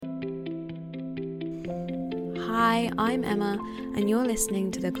Hi, I'm Emma, and you're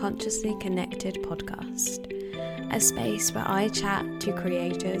listening to the Consciously Connected podcast, a space where I chat to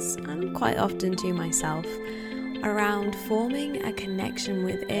creators, and quite often to myself, around forming a connection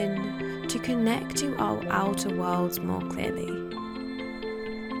within to connect to our outer worlds more clearly.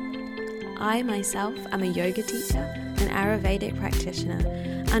 I myself am a yoga teacher, an Ayurvedic practitioner,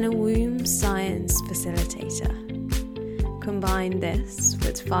 and a womb science facilitator. Combine this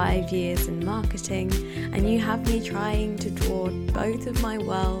with 5 years in marketing, and you have me trying to draw both of my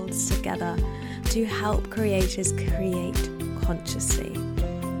worlds together to help creators create consciously.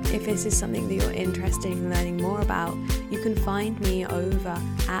 If this is something that you're interested in learning more about, you can find me over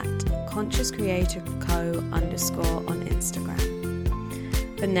at ConsciousCreatorCo_ on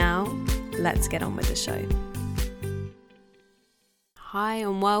Instagram. For now, let's get on with the show. Hi,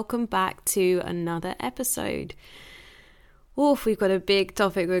 and welcome back to another episode. Oof, we've got a big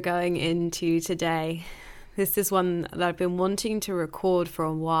topic we're going into today. This is one that I've been wanting to record for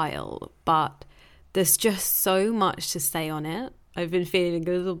a while, but there's just so much to say on it. I've been feeling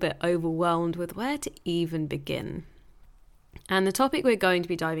a little bit overwhelmed with where to even begin. And the topic we're going to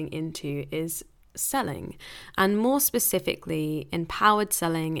be diving into is selling, and more specifically, empowered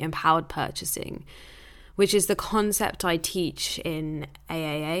selling, empowered purchasing, which is the concept I teach in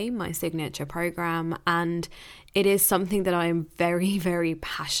AAA, my signature program, and it is something that I am very, very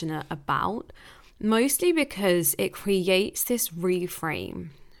passionate about, mostly because it creates this reframe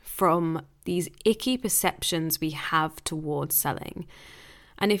from these icky perceptions we have towards selling.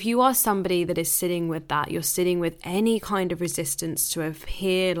 And if you are somebody that is sitting with that, you're sitting with any kind of resistance to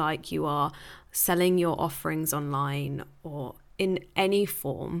appear like you are selling your offerings online or in any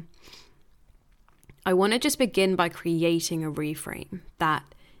form, I want to just begin by creating a reframe that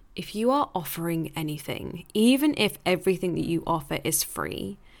if you are offering anything, even if everything that you offer is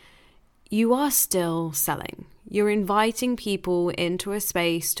free, you are still selling. You're inviting people into a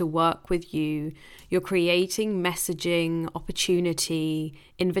space to work with you. You're creating messaging, opportunity,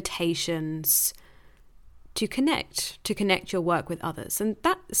 invitations to connect your work with others. And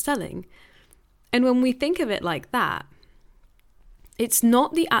that's selling. And when we think of it like that, it's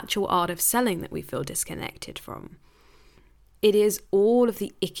not the actual art of selling that we feel disconnected from. It is all of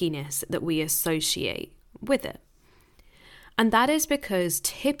the ickiness that we associate with it. And that is because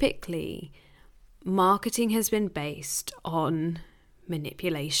typically marketing has been based on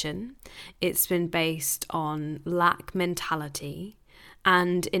manipulation. It's been based on lack mentality,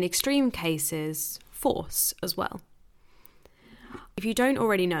 and in extreme cases, force as well. If you don't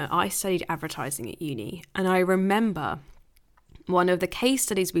already know, I studied advertising at uni, and I remember one of the case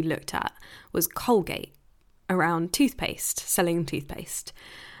studies we looked at was Colgate around toothpaste, selling toothpaste.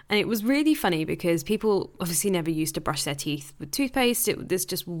 And it was really funny because people obviously never used to brush their teeth with toothpaste. This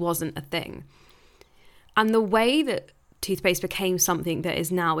just wasn't a thing. And the way that toothpaste became something that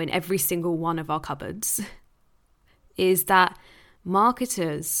is now in every single one of our cupboards is that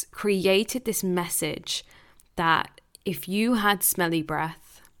marketers created this message that if you had smelly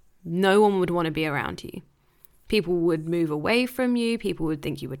breath, no one would want to be around you. People would move away from you. People would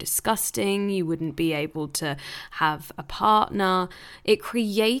think you were disgusting. You wouldn't be able to have a partner. It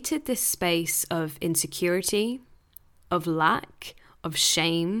created this space of insecurity, of lack, of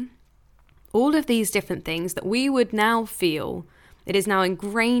shame, all of these different things that we would now feel. It is now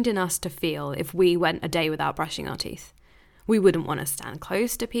ingrained in us to feel if we went a day without brushing our teeth. We wouldn't want to stand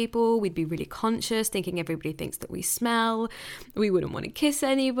close to people. We'd be really conscious, thinking everybody thinks that we smell. We wouldn't want to kiss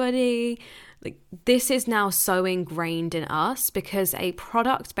anybody. This is now so ingrained in us because a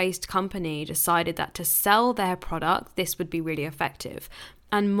product-based company decided that to sell their product, this would be really effective.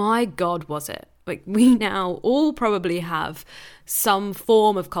 And my God, was it. We now all probably have some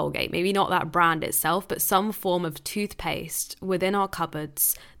form of Colgate, maybe not that brand itself, but some form of toothpaste within our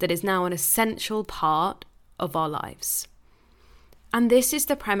cupboards that is now an essential part of our lives. And this is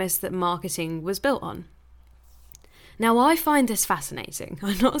the premise that marketing was built on. Now, I find this fascinating.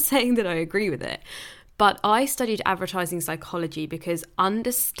 I'm not saying that I agree with it, but I studied advertising psychology because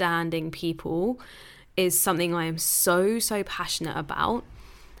understanding people is something I am so passionate about,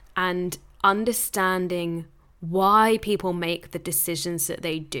 and understanding why people make the decisions that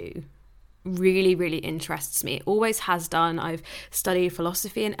they do really, really interests me. It always has done. I've studied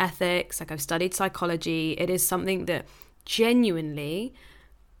philosophy and ethics, I've studied psychology. It is something that genuinely,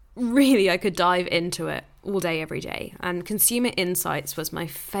 really, I could dive into it all day, every day. And consumer insights was my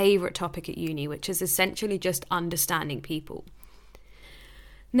favorite topic at uni, which is essentially just understanding people.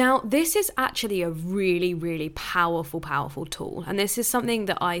 Now, this is actually a really, really powerful tool. And this is something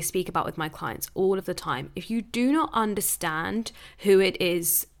that I speak about with my clients all of the time. If you do not understand who it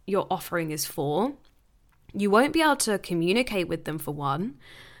is your offering is for, You won't be able to communicate with them, for one.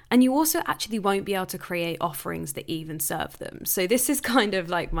 And you also actually won't be able to create offerings that even serve them. So this is kind of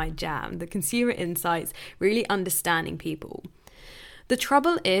like my jam, the consumer insights, really understanding people. The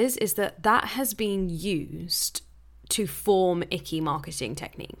trouble is that has been used to form icky marketing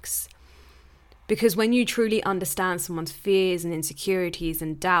techniques. Because when you truly understand someone's fears and insecurities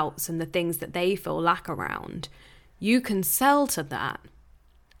and doubts and the things that they feel lack around, you can sell to that,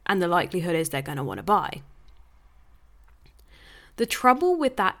 and the likelihood is they're going to want to buy. The trouble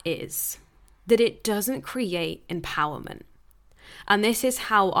with that is that it doesn't create empowerment. And this is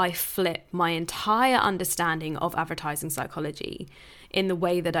how I flip my entire understanding of advertising psychology in the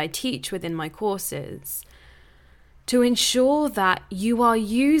way that I teach within my courses, to ensure that you are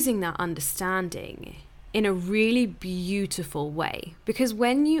using that understanding in a really beautiful way. Because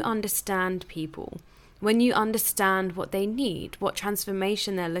when you understand people, when you understand what they need, what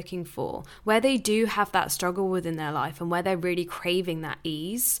transformation they're looking for, where they do have that struggle within their life and where they're really craving that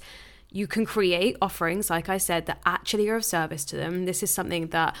ease, you can create offerings, like I said, that actually are of service to them. This is something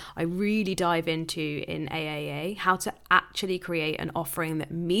that I really dive into in AAA, how to actually create an offering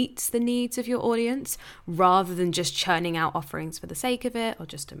that meets the needs of your audience rather than just churning out offerings for the sake of it or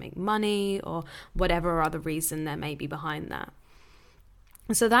just to make money or whatever other reason there may be behind that.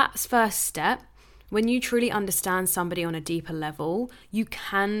 So that's first step. When you truly understand somebody on a deeper level, you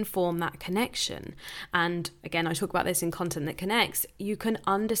can form that connection. And again, I talk about this in Content That Connects. You can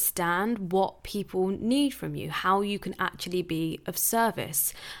understand what people need from you, how you can actually be of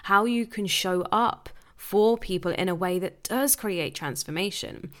service, how you can show up for people in a way that does create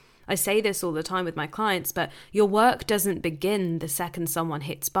transformation. I say this all the time with my clients, but your work doesn't begin the second someone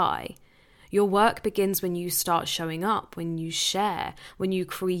hits buy. Your work begins when you start showing up, when you share, when you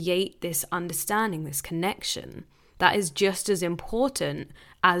create this understanding, this connection. That is just as important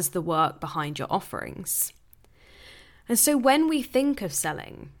as the work behind your offerings. And so when we think of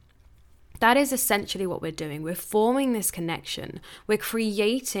selling, that is essentially what we're doing. We're forming this connection. We're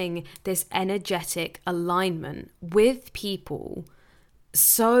creating this energetic alignment with people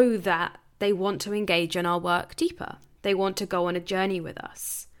so that they want to engage in our work deeper. They want to go on a journey with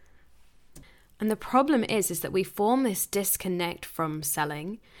us. And the problem is that we form this disconnect from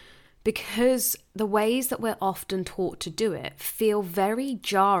selling because the ways that we're often taught to do it feel very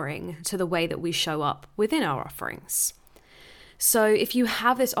jarring to the way that we show up within our offerings. So if you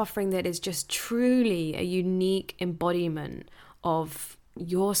have this offering that is just truly a unique embodiment of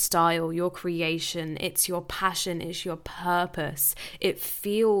your style, your creation, it's your passion, it's your purpose, it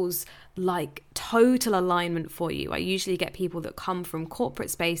feels like total alignment for you. I usually get people that come from corporate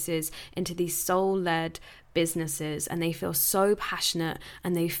spaces into these soul-led businesses and they feel so passionate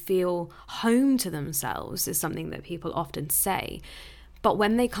and they feel home to themselves, is something that people often say. But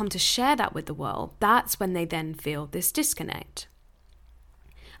when they come to share that with the world, that's when they then feel this disconnect.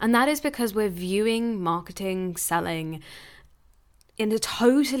 And that is because we're viewing marketing, selling in a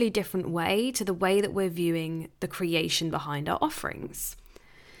totally different way to the way that we're viewing the creation behind our offerings.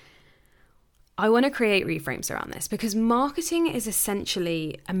 I want to create reframes around this because marketing is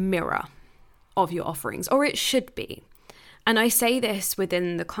essentially a mirror of your offerings, or it should be. And I say this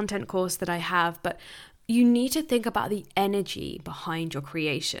within the content course that I have, but you need to think about the energy behind your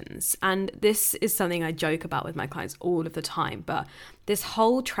creations. And this is something I joke about with my clients all of the time, but this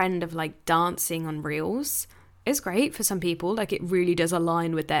whole trend of like dancing on reels is great for some people. Like it really does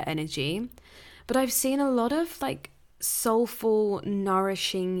align with their energy. But I've seen a lot of like soulful,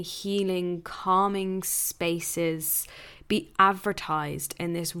 nourishing, healing, calming spaces be advertised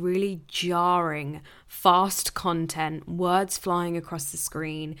in this really jarring, fast content, words flying across the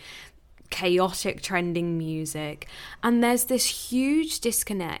screen, chaotic trending music. And there's this huge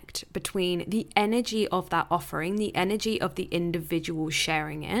disconnect between the energy of that offering, the energy of the individual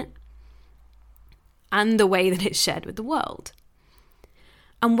sharing it, and the way that it's shared with the world.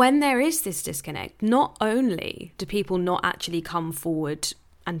 And when there is this disconnect, not only do people not actually come forward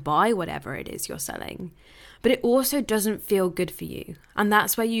and buy whatever it is you're selling, but it also doesn't feel good for you. And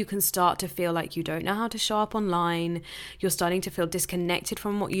that's where you can start to feel like you don't know how to show up online. You're starting to feel disconnected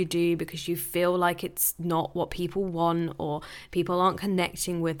from what you do because you feel like it's not what people want or people aren't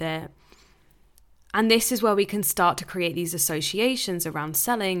connecting with it. And this is where we can start to create these associations around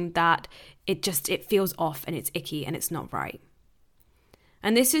selling that it feels off and it's icky and it's not right.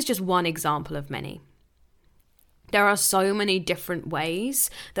 And this is just one example of many. There are so many different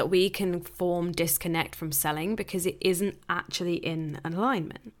ways that we can form disconnect from selling because it isn't actually in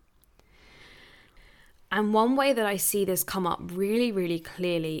alignment. And one way that I see this come up really, really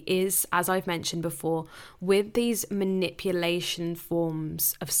clearly is, as I've mentioned before, with these manipulation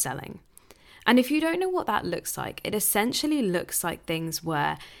forms of selling. And if you don't know what that looks like, it essentially looks like things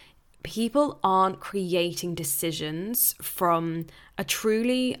where people aren't creating decisions from a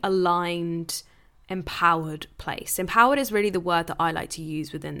truly aligned, empowered place. Empowered is really the word that I like to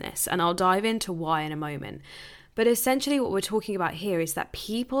use within this, and I'll dive into why in a moment. But essentially what we're talking about here is that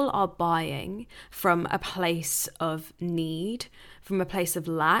people are buying from a place of need, from a place of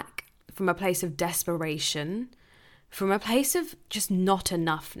lack, from a place of desperation, from a place of just not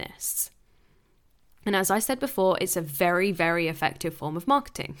enoughness. And as I said before, it's a very, very effective form of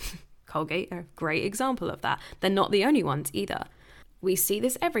marketing. Colgate are a great example of that. They're not the only ones either. We see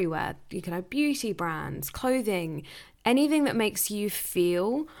this everywhere. You can have beauty brands, clothing, anything that makes you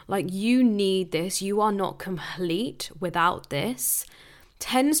feel like you need this, you are not complete without this,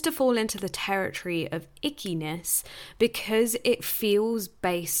 tends to fall into the territory of ickiness because it feels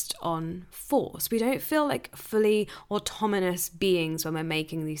based on force. We don't feel like fully autonomous beings when we're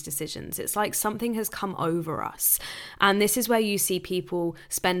making these decisions. It's like something has come over us. And this is where you see people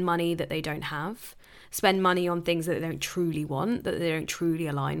spend money that they don't have, spend money on things that they don't truly want, that they don't truly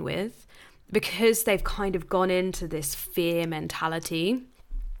align with, because they've kind of gone into this fear mentality.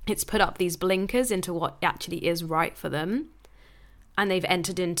 It's put up these blinkers into what actually is right for them. And they've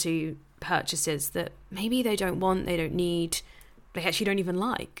entered into purchases that maybe they don't want, they don't need, they actually don't even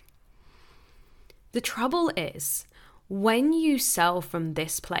like. The trouble is, when you sell from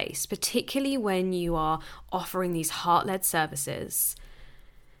this place, particularly when you are offering these heart-led services,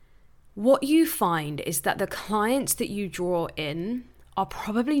 what you find is that the clients that you draw in are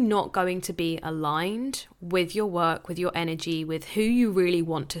probably not going to be aligned with your work, with your energy, with who you really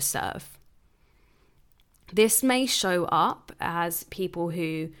want to serve. This may show up as people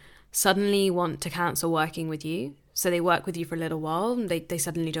who suddenly want to cancel working with you. So they work with you for a little while and they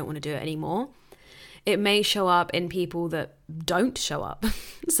suddenly don't want to do it anymore. It may show up in people that don't show up.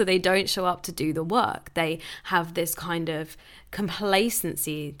 So they don't show up to do the work. They have this kind of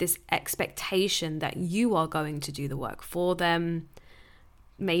complacency, this expectation that you are going to do the work for them.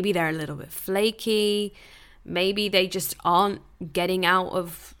 Maybe they're a little bit flaky. Maybe they just aren't getting out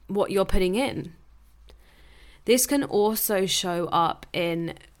of what you're putting in. This can also show up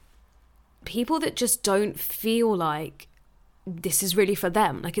in people that just don't feel like this is really for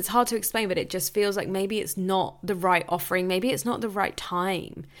them. Like, it's hard to explain, but it just feels like maybe it's not the right offering. Maybe it's not the right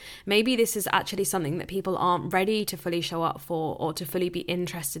time. Maybe this is actually something that people aren't ready to fully show up for, or to fully be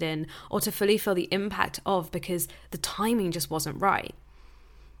interested in, or to fully feel the impact of, because the timing just wasn't right.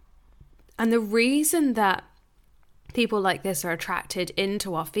 And the reason that people like this are attracted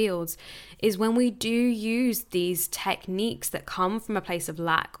into our fields is when we do use these techniques that come from a place of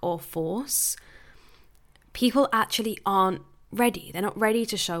lack or force, people actually aren't ready. They're not ready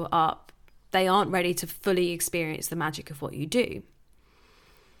to show up. They aren't ready to fully experience the magic of what you do.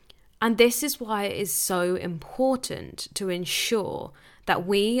 And this is why it is so important to ensure that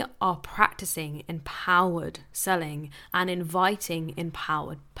we are practicing empowered selling and inviting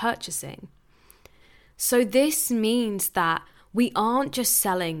empowered purchasing. So this means that we aren't just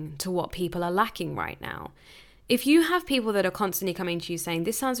selling to what people are lacking right now. If you have people that are constantly coming to you saying,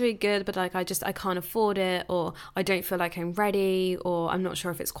 this sounds really good, but like I can't afford it, or I don't feel like I'm ready, or I'm not sure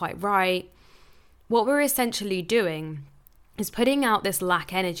if it's quite right, what we're essentially doing is putting out this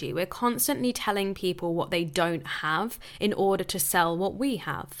lack energy. We're constantly telling people what they don't have in order to sell what we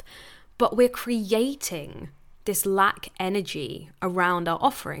have. But we're creating this lack energy around our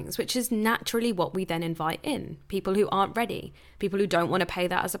offerings, which is naturally what we then invite in. People who aren't ready, people who don't want to pay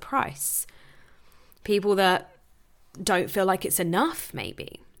that as a price, people that don't feel like it's enough,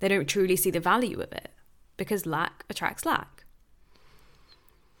 maybe. They don't truly see the value of it, because lack attracts lack.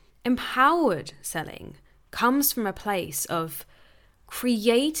 Empowered selling comes from a place of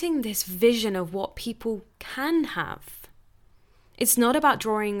creating this vision of what people can have. It's not about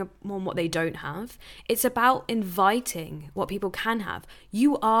drawing on what they don't have. It's about inviting what people can have.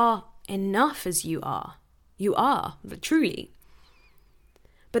 You are enough as you are. You are, truly.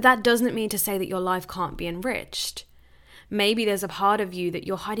 But that doesn't mean to say that your life can't be enriched. Maybe there's a part of you that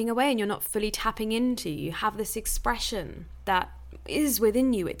you're hiding away and you're not fully tapping into. You have this expression that is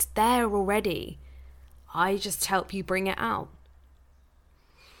within you. It's there already. I just help you bring it out.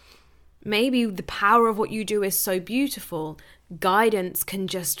 Maybe the power of what you do is so beautiful, guidance can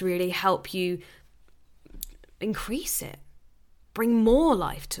just really help you increase it, bring more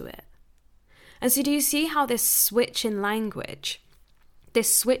life to it. And so do you see how this switch in language,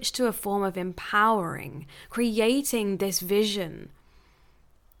 this switch to a form of empowering, creating this vision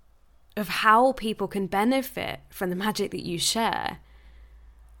of how people can benefit from the magic that you share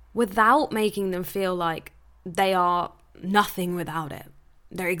without making them feel like they are nothing without it?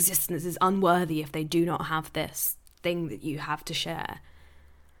 their existence is unworthy if they do not have this thing that you have to share.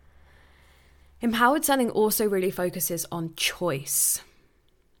 Empowered selling also really focuses on choice.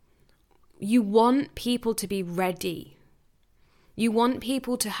 You want people to be ready. You want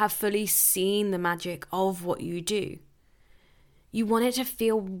people to have fully seen the magic of what you do. You want it to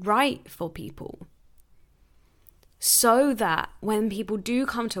feel right for people, so that when people do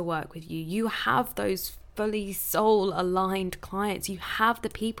come to work with you, you have those fully soul-aligned clients. You have the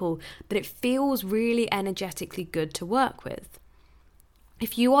people that it feels really energetically good to work with.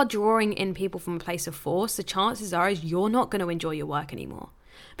 If you are drawing in people from a place of force, the chances are is you're not going to enjoy your work anymore,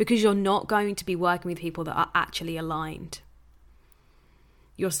 because you're not going to be working with people that are actually aligned.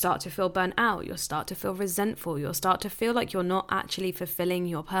 You'll start to feel burnt out. You'll start to feel resentful. You'll start to feel like you're not actually fulfilling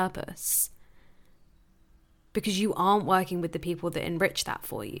your purpose, because you aren't working with the people that enrich that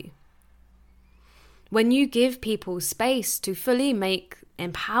for you. When you give people space to fully make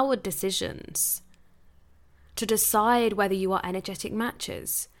empowered decisions, to decide whether you are energetic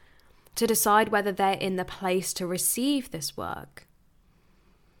matches, to decide whether they're in the place to receive this work,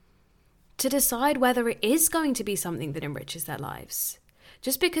 to decide whether it is going to be something that enriches their lives.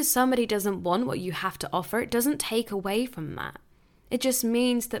 Just because somebody doesn't want what you have to offer, it doesn't take away from that. It just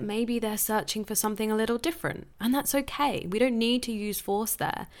means that maybe they're searching for something a little different, and that's okay. We don't need to use force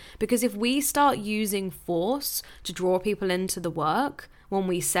there, because if we start using force to draw people into the work when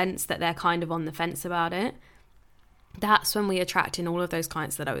we sense that they're kind of on the fence about it, that's when we attract in all of those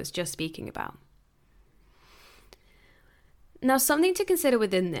clients that I was just speaking about. Now, something to consider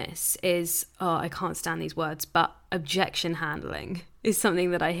within this is, I can't stand these words, but objection handling is something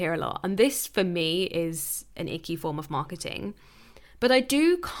that I hear a lot. And this, for me, is an icky form of marketing. But I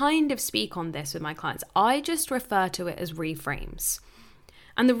do kind of speak on this with my clients. I just refer to it as reframes.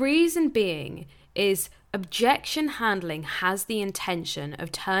 And the reason being is objection handling has the intention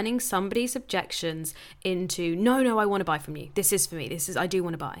of turning somebody's objections into, no, I want to buy from you. This is for me. I do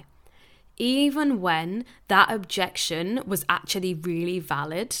want to buy. Even when that objection was actually really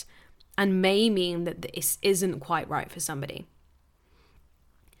valid and may mean that this isn't quite right for somebody.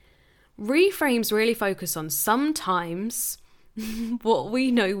 Reframes really focus on sometimes what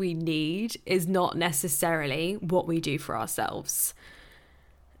we know we need is not necessarily what we do for ourselves.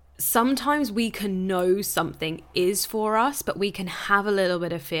 Sometimes we can know something is for us, but we can have a little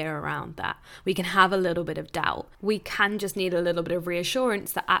bit of fear around that. We can have a little bit of doubt. We can just need a little bit of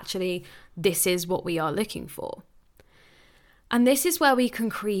reassurance that actually this is what we are looking for. And this is where we can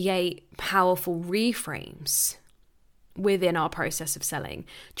create powerful reframes within our process of selling,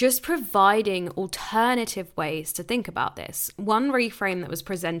 just providing alternative ways to think about this. One reframe that was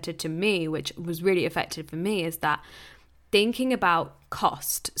presented to me, which was really effective for me, is that thinking about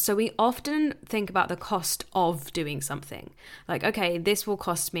cost. So we often think about the cost of doing something. Like, okay, this will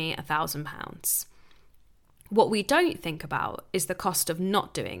cost me £1,000. What we don't think about is the cost of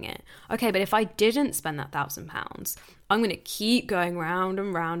not doing it. Okay, but if I didn't spend that £1,000, I'm going to keep going round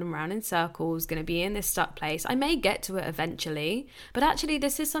and round and round in circles, going to be in this stuck place. I may get to it eventually, but actually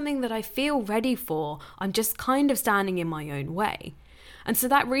this is something that I feel ready for. I'm just kind of standing in my own way. And so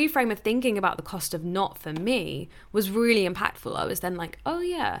that reframe of thinking about the cost of not for me was really impactful. I was then like, oh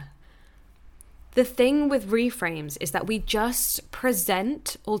yeah. The thing with reframes is that we just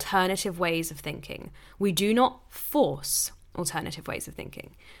present alternative ways of thinking. We do not force alternative ways of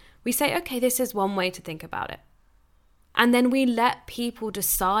thinking. We say, okay, this is one way to think about it. And then we let people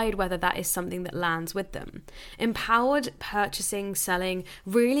decide whether that is something that lands with them. Empowered purchasing, selling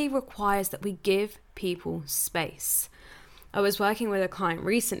really requires that we give people space. I was working with a client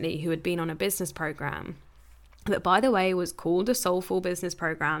recently who had been on a business program that, by the way, was called a Soulful Business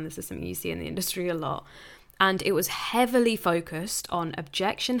Program. This is something you see in the industry a lot. And it was heavily focused on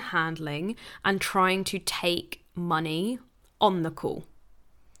objection handling and trying to take money on the call.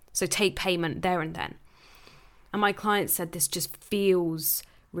 So take payment there and then. And my client said, this just feels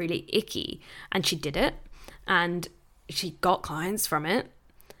really icky. And she did it. And she got clients from it.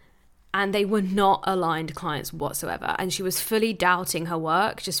 And they were not aligned clients whatsoever. And she was fully doubting her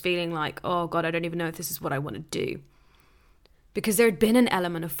work, just feeling like, oh God, I don't even know if this is what I want to do. Because there had been an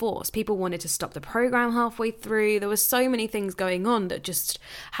element of force. People wanted to stop the program halfway through. There were so many things going on that just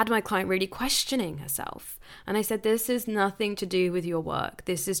had my client really questioning herself. And I said, this is nothing to do with your work.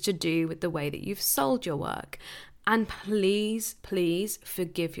 This is to do with the way that you've sold your work. And please, please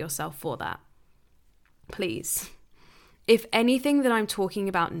forgive yourself for that. Please. If anything that I'm talking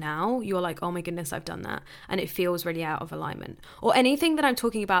about now, you're like, oh my goodness, I've done that, and it feels really out of alignment. Or anything that I'm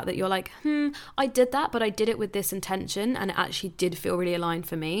talking about that you're like, I did that, but I did it with this intention, and it actually did feel really aligned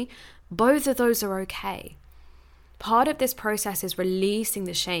for me. Both of those are okay. part of this process is releasing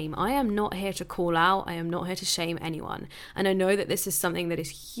the shame. I am not here to call out. I am not here to shame anyone. And I know that this is something that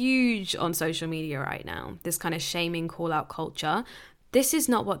is huge on social media right now, this kind of shaming call out culture. This is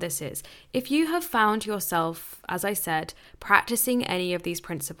not what this is. If you have found yourself, as I said, practicing any of these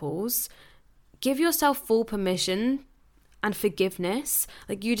principles, give yourself full permission and forgiveness.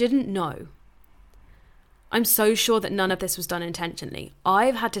 Like, you didn't know. I'm so sure that none of this was done intentionally.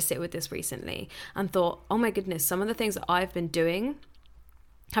 I've had to sit with this recently and thought, oh my goodness, some of the things that I've been doing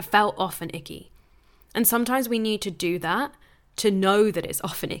have felt off and icky. And sometimes we need to do that to know that it's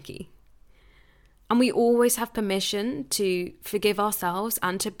off and icky. And we always have permission to forgive ourselves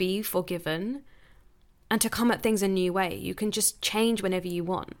and to be forgiven and to come at things a new way. You can just change whenever you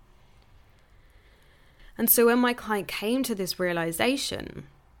want. And so when my client came to this realization,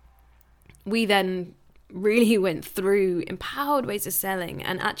 we then really went through empowered ways of selling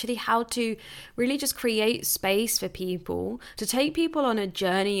and actually how to really just create space for people, to take people on a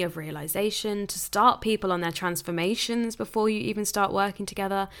journey of realization, to start people on their transformations before you even start working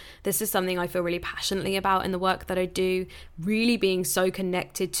together. This is something I feel really passionately about in the work that I do, really being so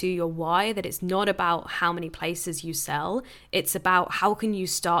connected to your why that it's not about how many places you sell, it's about how can you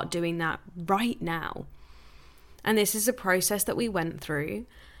start doing that right now. And this is a process that we went through.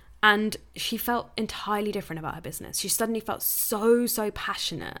 And she felt entirely different about her business. She suddenly felt so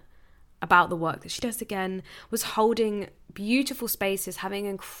passionate about the work that she does again, was holding beautiful spaces, having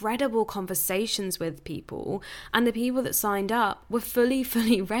incredible conversations with people. And the people that signed up were fully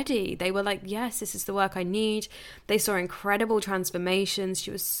ready. They were like, yes, this is the work I need. They saw incredible transformations.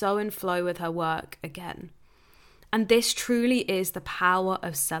 She was so in flow with her work again. And this truly is the power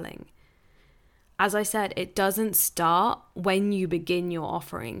of selling. As I said, it doesn't start when you begin your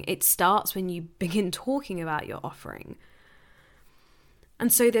offering. It starts when you begin talking about your offering.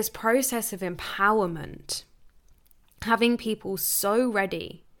 And so this process of empowerment, having people so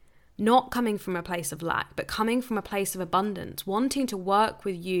ready, not coming from a place of lack, but coming from a place of abundance, wanting to work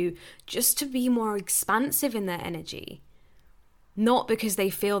with you just to be more expansive in their energy, not because they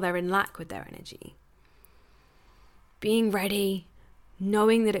feel they're in lack with their energy. Being ready,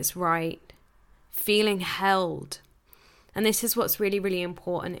 knowing that it's right, feeling held. And this is what's really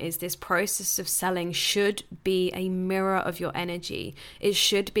important, is this process of selling should be a mirror of your energy. It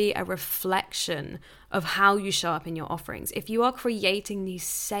should be a reflection of how you show up in your offerings. If you are creating these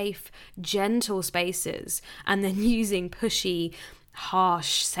safe, gentle spaces and then using pushy,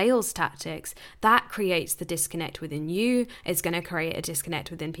 harsh sales tactics, that creates the disconnect within you. It's going to create a disconnect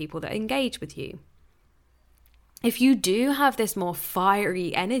within people that engage with you. If you do have this more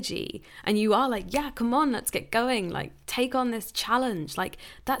fiery energy and you are like, yeah, come on, let's get going, like take on this challenge, like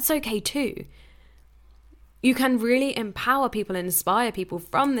that's okay too. You can really empower people and inspire people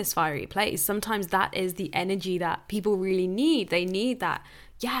from this fiery place. Sometimes that is the energy that people really need. They need that,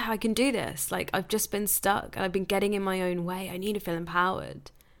 yeah, I can do this. Like I've just been stuck and I've been getting in my own way. I need to feel empowered.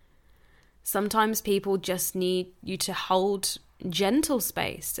 Sometimes people just need you to hold gentle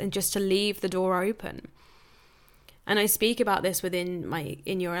space and just to leave the door open. And I speak about this within my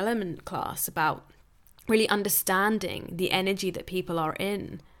In Your Element class, about really understanding the energy that people are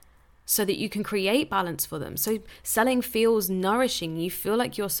in so that you can create balance for them. So selling feels nourishing. You feel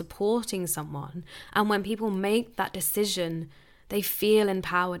like you're supporting someone. And when people make that decision, they feel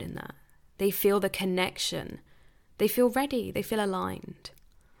empowered in that. They feel the connection. They feel ready. They feel aligned.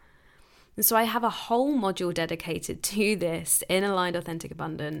 And so I have a whole module dedicated to this in Aligned, Authentic,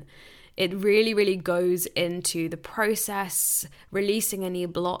 Abundant. It really goes into the process, releasing any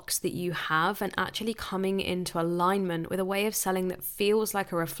blocks that you have and actually coming into alignment with a way of selling that feels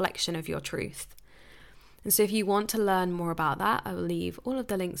like a reflection of your truth. And so if you want to learn more about that, I will leave all of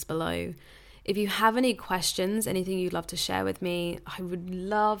the links below. If you have any questions, anything you'd love to share with me, I would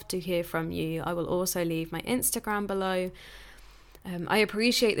love to hear from you. I will also leave my Instagram below. I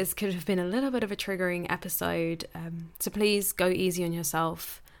appreciate this could have been a little bit of a triggering episode, so please go easy on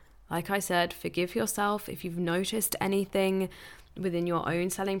yourself. Like I said, forgive yourself if you've noticed anything within your own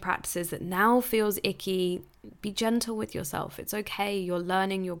selling practices that now feels icky. Be gentle with yourself. It's okay. You're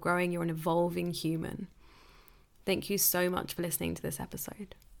learning, you're growing, you're an evolving human. Thank you so much for listening to this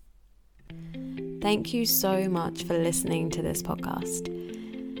episode. Thank you so much for listening to this podcast.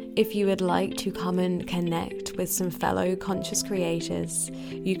 If you would like to come and connect with some fellow conscious creators,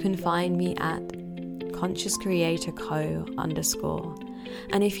 you can find me at consciouscreatorco_.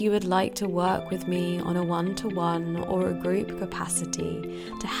 And if you would like to work with me on a one-to-one or a group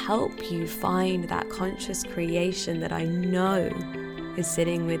capacity to help you find that conscious creation that I know is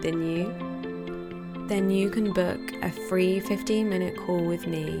sitting within you, then you can book a free 15-minute call with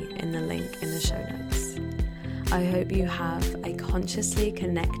me in the link in the show notes. I hope you have a consciously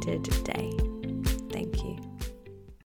connected day. Thank you.